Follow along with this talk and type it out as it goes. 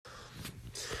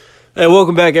Hey,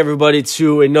 welcome back, everybody,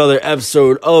 to another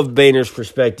episode of Boehner's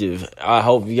Perspective. I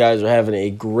hope you guys are having a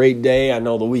great day. I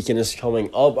know the weekend is coming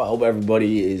up. I hope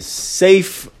everybody is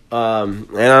safe. And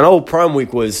I know Prime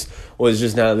Week was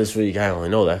just now this week. I only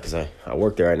know that because I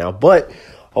work there right now. But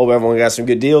hope everyone got some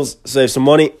good deals, save some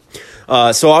money.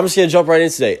 So I'm just going to jump right in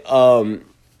today.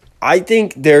 I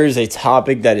think there is a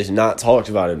topic that is not talked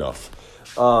about enough.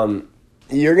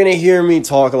 You're going to hear me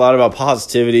talk a lot about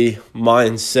positivity,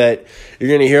 mindset. You're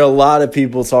going to hear a lot of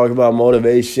people talk about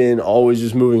motivation, always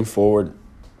just moving forward.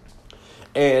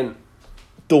 And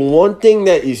the one thing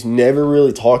that is never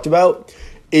really talked about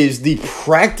is the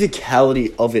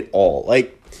practicality of it all.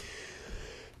 Like,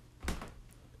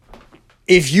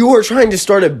 if you are trying to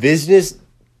start a business,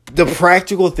 the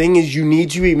practical thing is you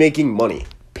need to be making money,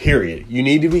 period. You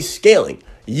need to be scaling.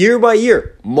 Year by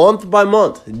year, month by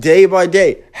month, day by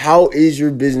day, how is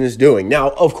your business doing? Now,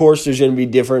 of course, there's going to be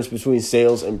difference between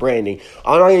sales and branding.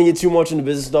 I'm not going to get too much into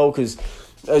business, though, because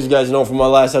as you guys know from my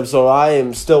last episode, I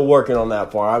am still working on that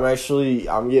part.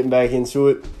 I'm getting back into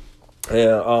it,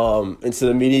 into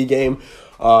the media game,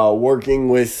 working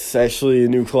with actually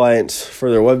new clients for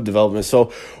their web development.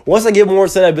 So once I get more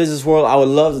into that business world, I would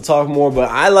love to talk more, but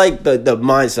I like the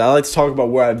mindset. I like to talk about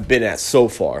where I've been at so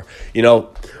far,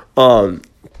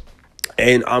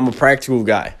 and I'm a practical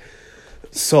guy.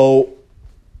 So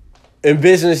in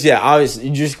business, obviously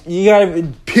you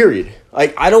gotta, period.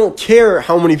 Like, I don't care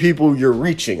how many people you're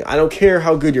reaching. I don't care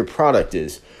how good your product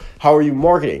is. How are you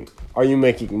marketing? Are you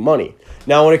making money?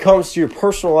 Now, when it comes to your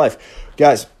personal life,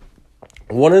 guys,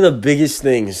 one of the biggest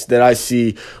things that I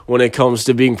see when it comes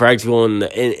to being practical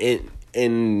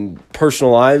in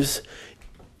personal lives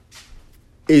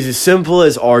is as simple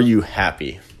as, are you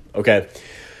happy? Okay.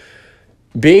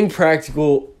 Being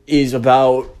practical is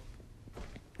about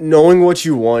knowing what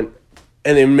you want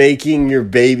and then making your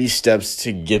baby steps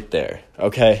to get there,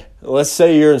 okay? Let's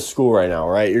say you're in school right now,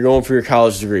 right? You're going for your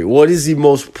college degree. What is the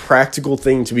most practical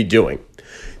thing to be doing?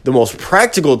 The most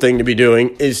practical thing to be doing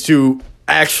is to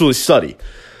actually study.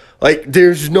 Like,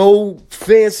 there's no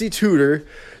fancy tutor.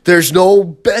 There's no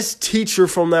best teacher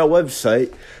from that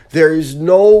website. There's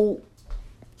no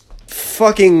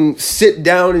fucking sit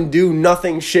down and do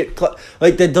nothing shit.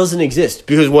 Like, that doesn't exist.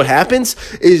 Because what happens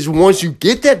is once you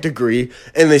get that degree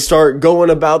and they start going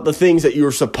about the things that you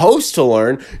were supposed to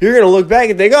learn, you're going to look back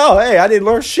and think, oh, hey, I didn't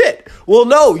learn shit. Well,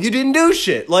 no, you didn't do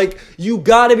shit. Like, you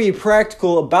got to be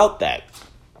practical about that.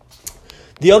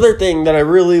 The other thing that I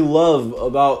really love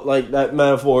about, like, that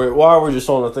metaphor, while we're just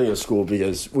on the thing of school,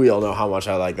 because we all know how much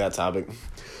I like that topic.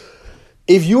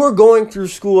 If you are going through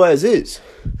school as is,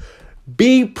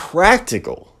 be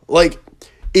practical. Like,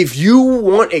 if you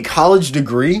want a college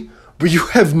degree, but you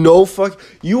have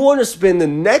you want to spend the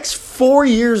next 4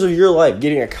 years of your life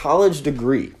getting a college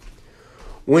degree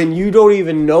when you don't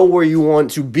even know where you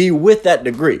want to be with that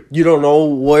degree. You don't know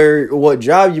what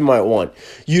job you might want.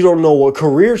 You don't know what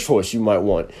career choice you might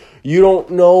want. You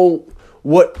don't know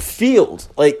what field.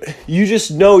 Like, you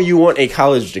just know you want a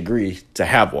college degree to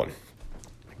have one.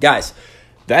 Guys,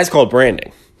 that's called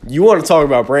branding. You want to talk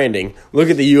about branding, look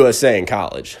at the USA in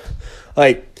college.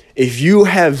 Like, if you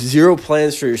have zero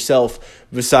plans for yourself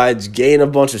besides gain a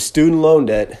bunch of student loan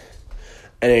debt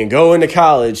and then go into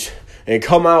college and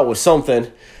come out with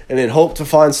something and then hope to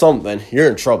find something, you're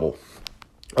in trouble.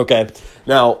 Okay,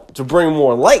 now, to bring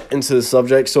more light into the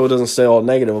subject so it doesn't stay all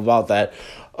negative about that,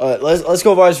 let's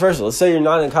go vice versa. Let's say you're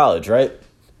not in college, right?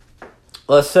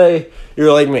 Let's say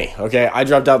you're like me, okay? I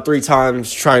dropped out 3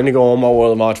 times trying to go on my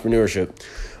world of entrepreneurship.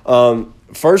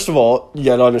 First of all, you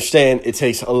got to understand it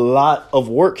takes a lot of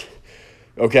work,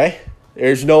 okay?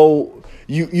 There's no,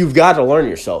 you've got to learn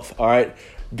yourself, all right?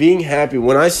 Being happy,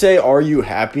 when I say, are you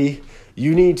happy,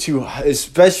 you need to,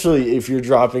 especially if you're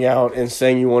dropping out and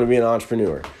saying you want to be an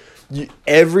entrepreneur,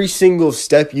 every single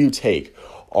step you take,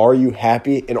 are you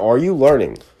happy and are you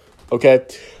learning, okay?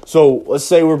 So let's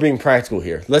say we're being practical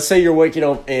here. Let's say you're waking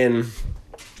up and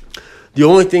the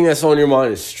only thing that's on your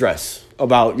mind is stress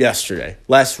about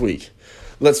last week.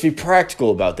 Let's be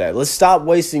practical about that. Let's stop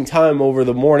wasting time over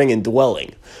the morning and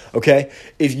dwelling, okay?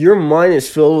 If your mind is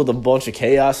filled with a bunch of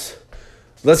chaos,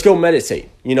 let's go meditate,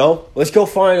 Let's go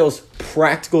find those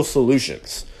practical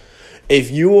solutions.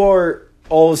 If you are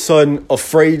all of a sudden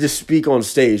afraid to speak on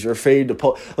stage or afraid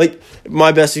to like,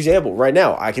 my best example right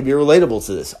now, I can be relatable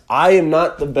to this. I am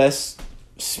not the best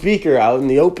speaker out in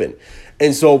the open.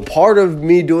 And so part of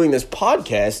me doing this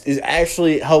podcast is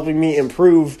actually helping me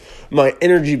improve my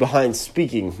energy behind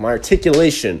speaking, my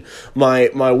articulation, my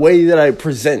way that I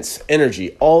present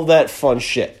energy, all that fun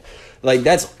shit. Like,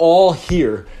 that's all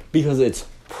here because it's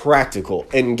practical.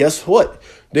 And guess what?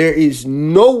 There is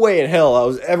no way in hell I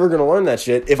was ever going to learn that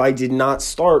shit if I did not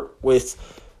start with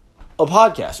a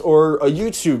podcast or a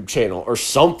YouTube channel or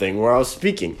something where I was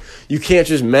speaking. You can't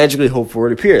just magically hope for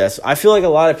it to appear. I feel like a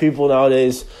lot of people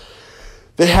nowadays,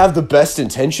 they have the best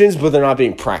intentions, but they're not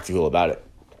being practical about it.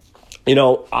 You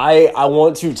know, I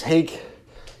want to take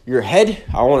your head.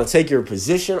 I want to take your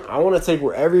position. I want to take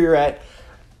wherever you're at,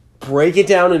 break it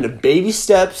down into baby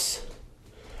steps,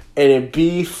 and then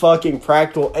be fucking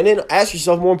practical. And then ask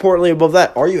yourself, more importantly above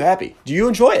that, are you happy? Do you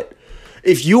enjoy it?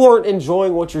 If you aren't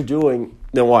enjoying what you're doing,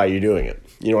 then why are you doing it?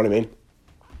 You know what I mean?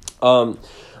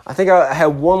 I think I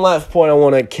have one last point I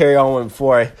want to carry on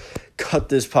before I cut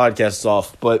this podcast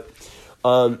off. But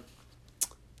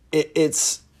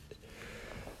it's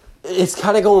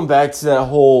kind of going back to that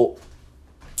whole...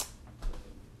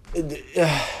 I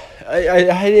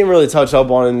didn't really touch up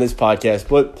on it in this podcast,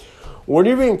 but when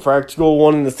you're being practical,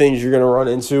 one of the things you're going to run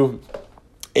into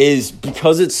is,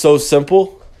 because it's so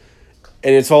simple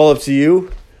and it's all up to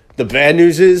you, the bad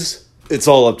news is it's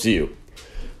all up to you.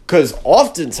 Because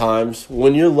oftentimes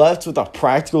when you're left with a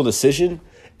practical decision,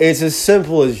 it's as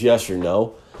simple as yes or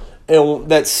no. And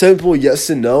that simple yes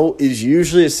and no is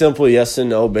usually a simple yes and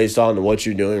no based on what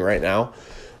you're doing right now.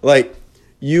 Like,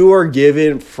 you are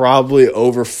given probably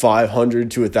over 500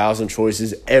 to 1,000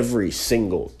 choices every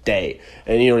single day.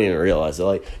 And you don't even realize it.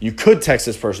 Like, you could text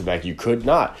this person back. You could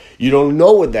not. You don't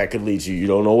know what that could lead to. You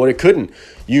don't know what it couldn't.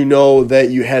 You know that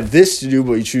you have this to do,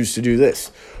 but you choose to do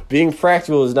this. Being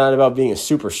practical is not about being a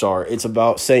superstar. It's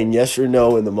about saying yes or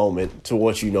no in the moment to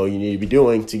what you know you need to be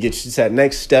doing to get you to that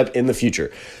next step in the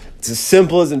future. It's as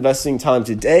simple as investing time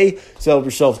today to help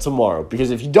yourself tomorrow.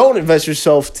 Because if you don't invest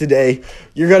yourself today,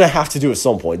 you're going to have to do it at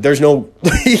some point. There's no...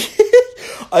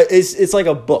 it's like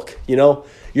a book, you know?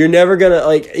 You're never going to,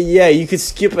 like... Yeah, you could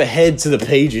skip ahead to the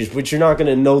pages, but you're not going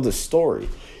to know the story.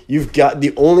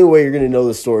 The only way you're going to know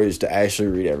the story is to actually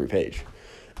read every page.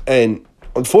 And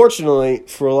unfortunately,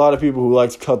 for a lot of people who like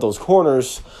to cut those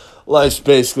corners, life's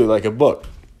basically like a book.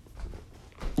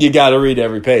 You got to read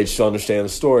every page to understand the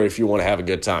story if you want to have a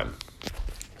good time.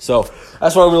 So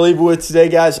that's what I'm going to leave you with today,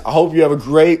 guys. I hope you have a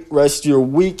great rest of your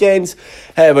weekend.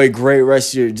 Have a great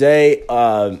rest of your day.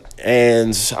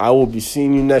 And I will be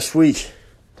seeing you next week.